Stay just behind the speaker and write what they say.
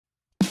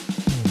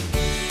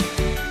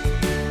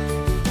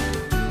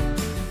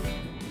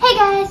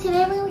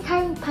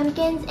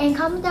pumpkins and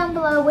comment down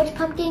below which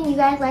pumpkin you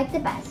guys like the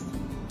best.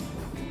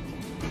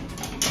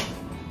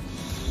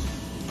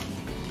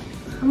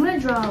 I'm gonna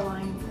draw a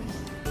line first.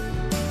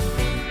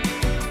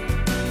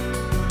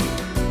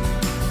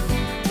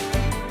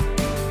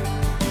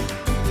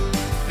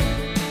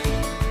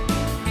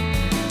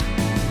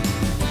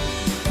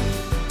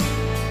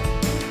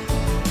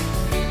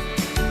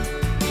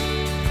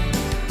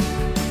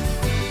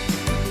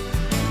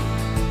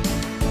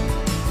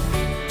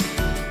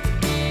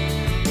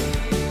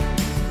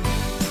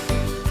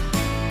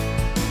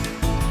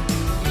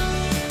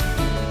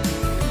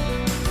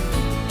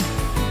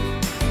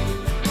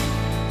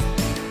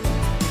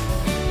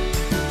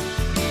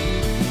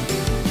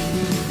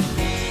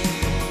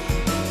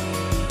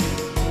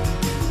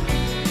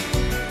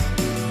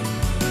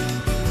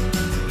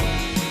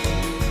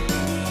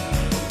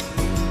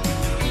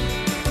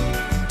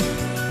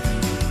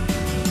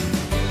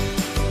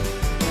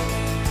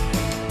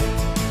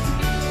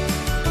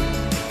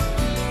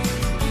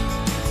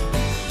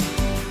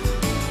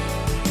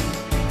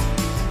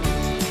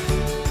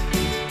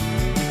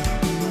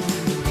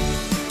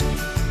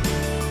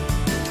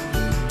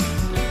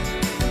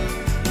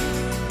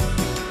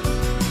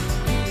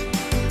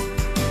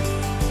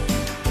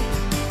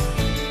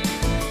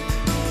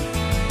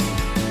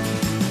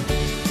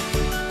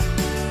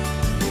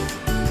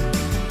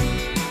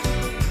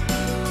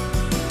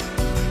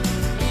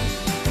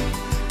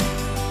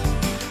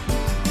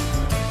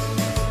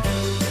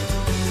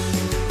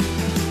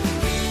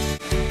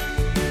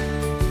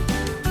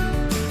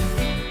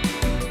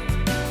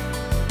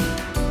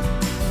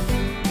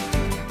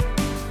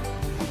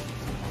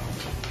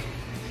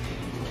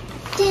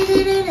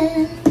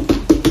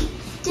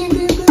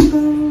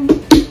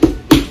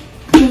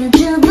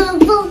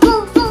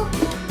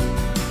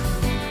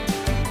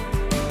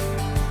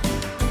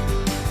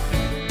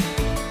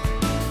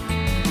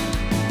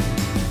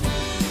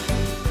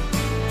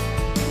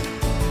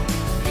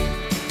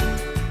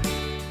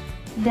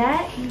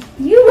 That?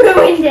 You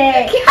ruined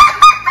it!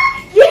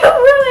 You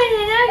ruined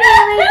it! I'm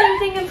gonna make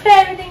everything and put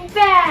everything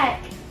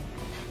back!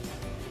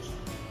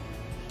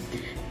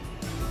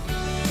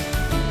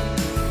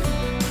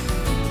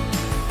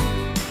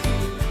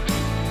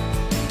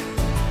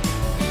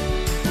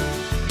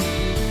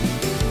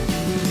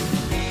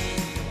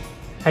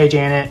 Hey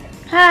Janet.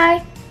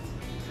 Hi.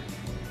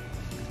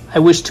 I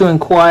wish to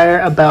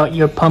inquire about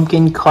your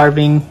pumpkin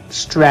carving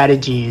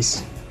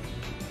strategies.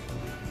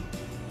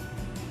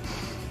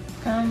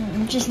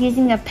 I'm just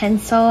using a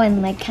pencil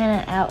and like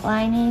kind of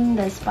outlining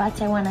the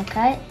spots I want to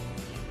cut.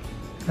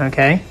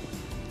 Okay.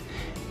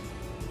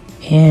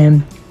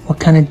 And what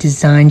kind of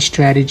design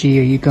strategy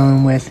are you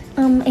going with?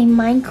 A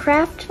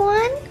Minecraft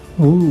one?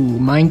 Ooh,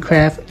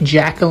 Minecraft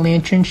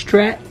jack-o'-lantern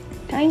strat?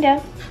 Kind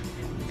of.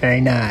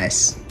 Very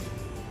nice.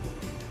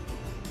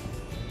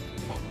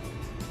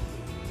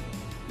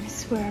 I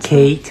swear.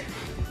 Kate,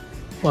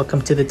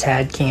 welcome to the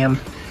Tad Cam.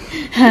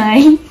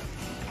 Hi.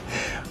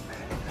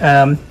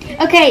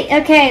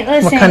 Okay,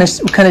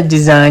 listen. What kind of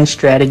design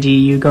strategy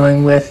are you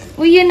going with?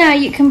 Well, you know,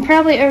 you can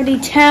probably already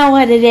tell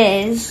what it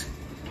is.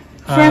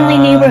 Friendly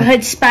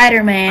neighborhood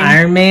Spider-Man.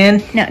 Iron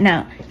Man?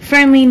 No.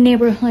 Friendly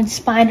neighborhood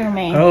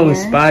Spider-Man. Oh, here.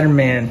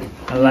 Spider-Man.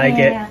 I like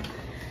it.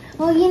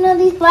 Well, you know,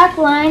 these black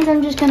lines,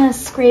 I'm just gonna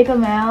scrape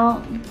them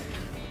out.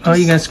 Oh,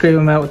 you're gonna scrape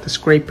them out with the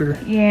scraper.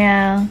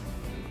 Yeah.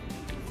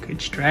 Good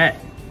strat.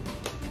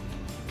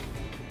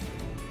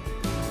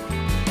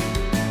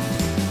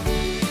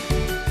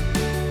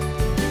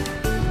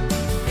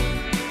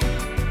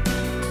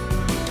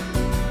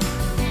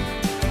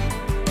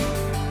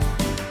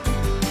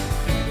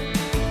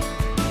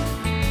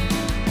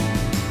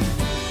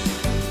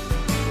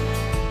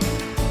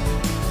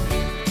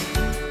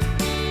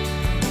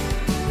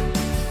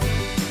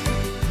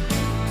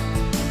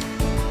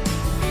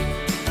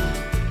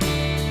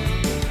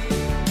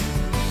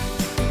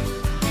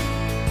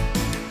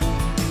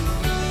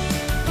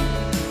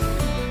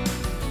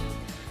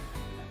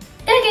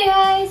 Okay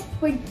guys,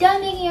 we're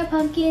done making our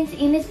pumpkins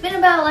and it's been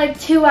about like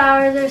 2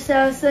 hours or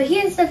so. So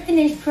here's the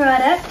finished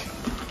product.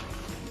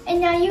 And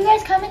now you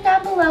guys comment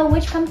down below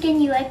which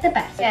pumpkin you like the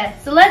best. Yeah,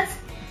 so let's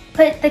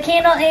put the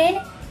candle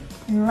in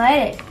and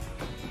light it.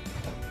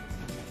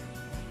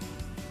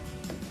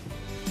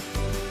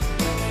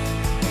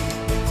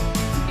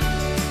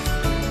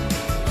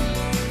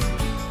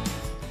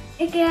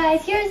 Okay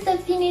guys, here's the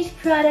finished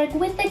product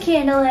with the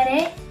candle in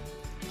it.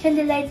 Turn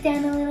the lights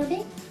down a little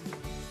bit.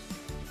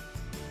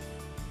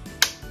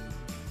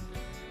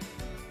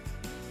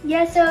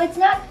 Yeah, so it's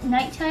not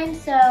nighttime,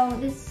 so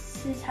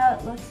this is how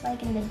it looks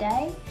like in the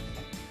day.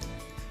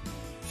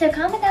 So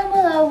comment down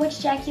below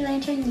which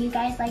jack-o'-lantern you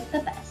guys like the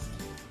best.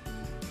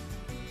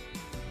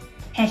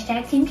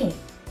 Hashtag Team Kate.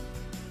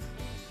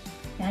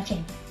 Not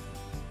Jane.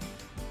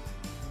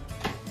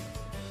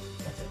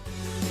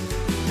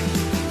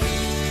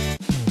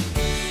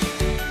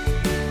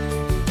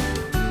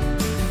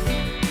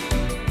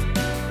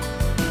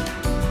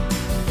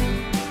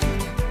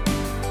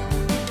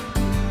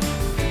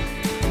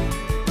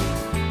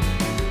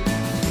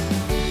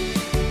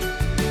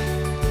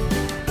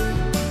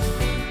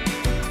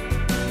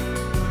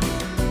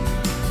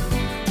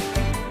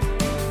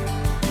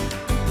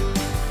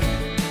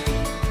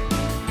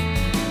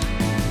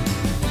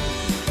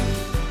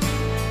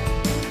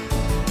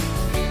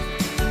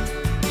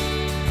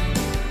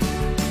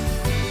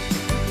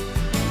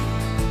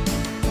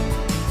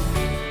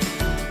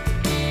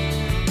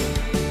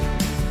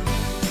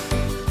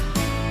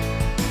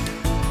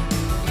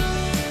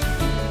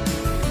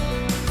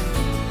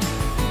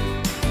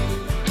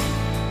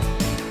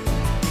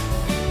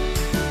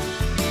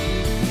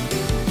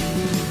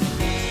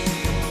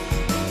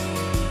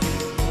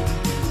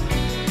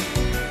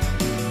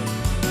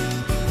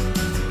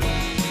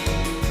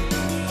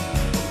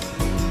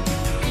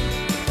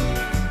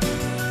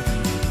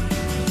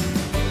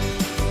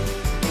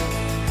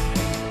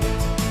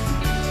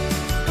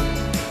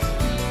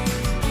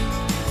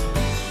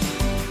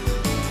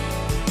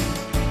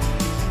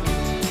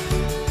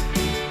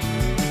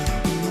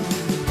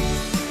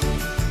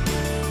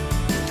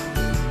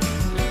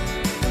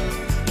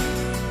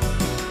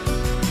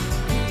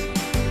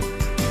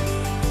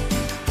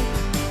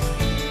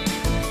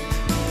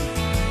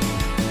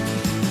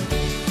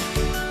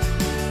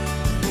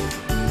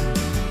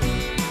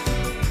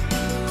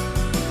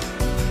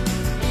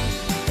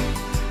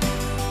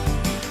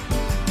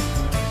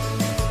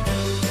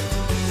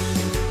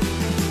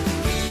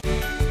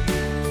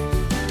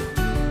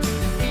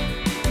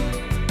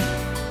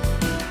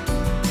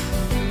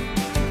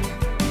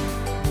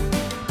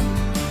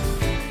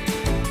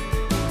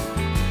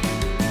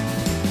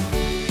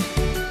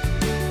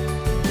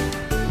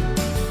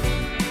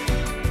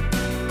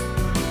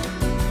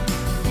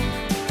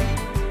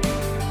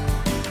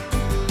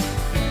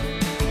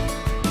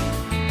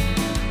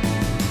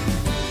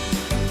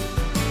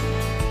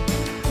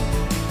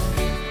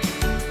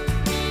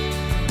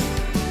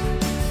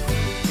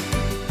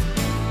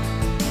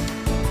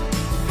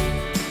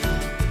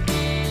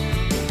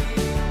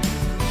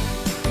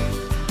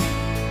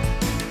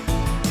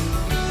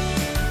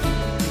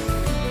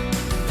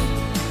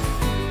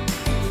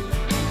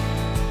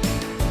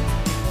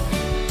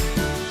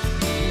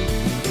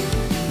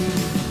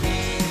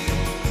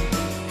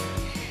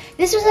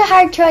 This was a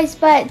hard choice,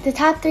 but the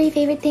top 3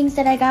 favorite things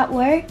that I got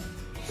were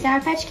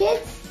Sour Patch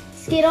Kids,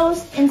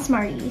 Skittles, and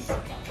Smarties.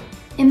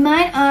 And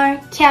mine are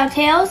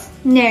Cowtails,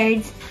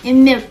 Nerds,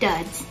 and Milk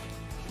Duds.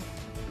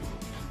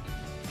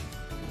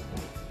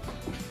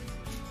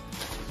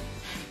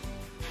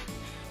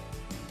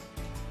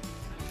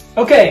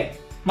 Okay,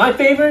 my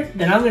favorite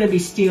that I'm going to be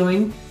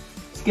stealing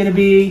is going to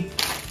be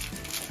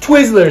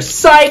Twizzlers.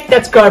 Psych,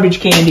 that's garbage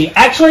candy.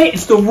 Actually,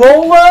 it's the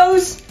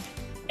Rolos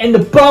and the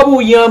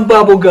Bubble Yum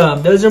Bubble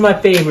Gum. Those are my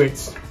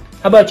favorites.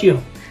 How about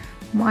you?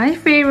 My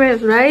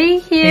favorite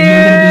right here.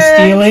 And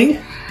you're going to be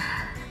stealing?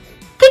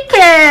 Kit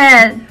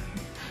Kat.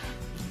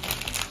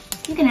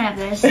 You can have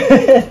this.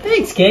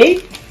 Thanks,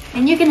 Kate.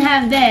 And you can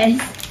have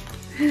this.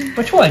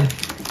 Which one?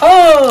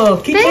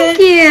 Oh, Kit Kat. Thank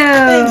you.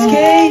 Thanks,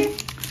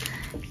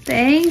 Kate.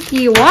 Thank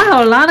you.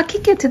 Wow, a lot of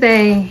Kit Kat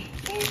today.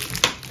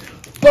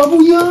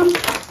 Bubble Yum.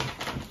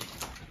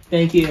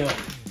 Thank you.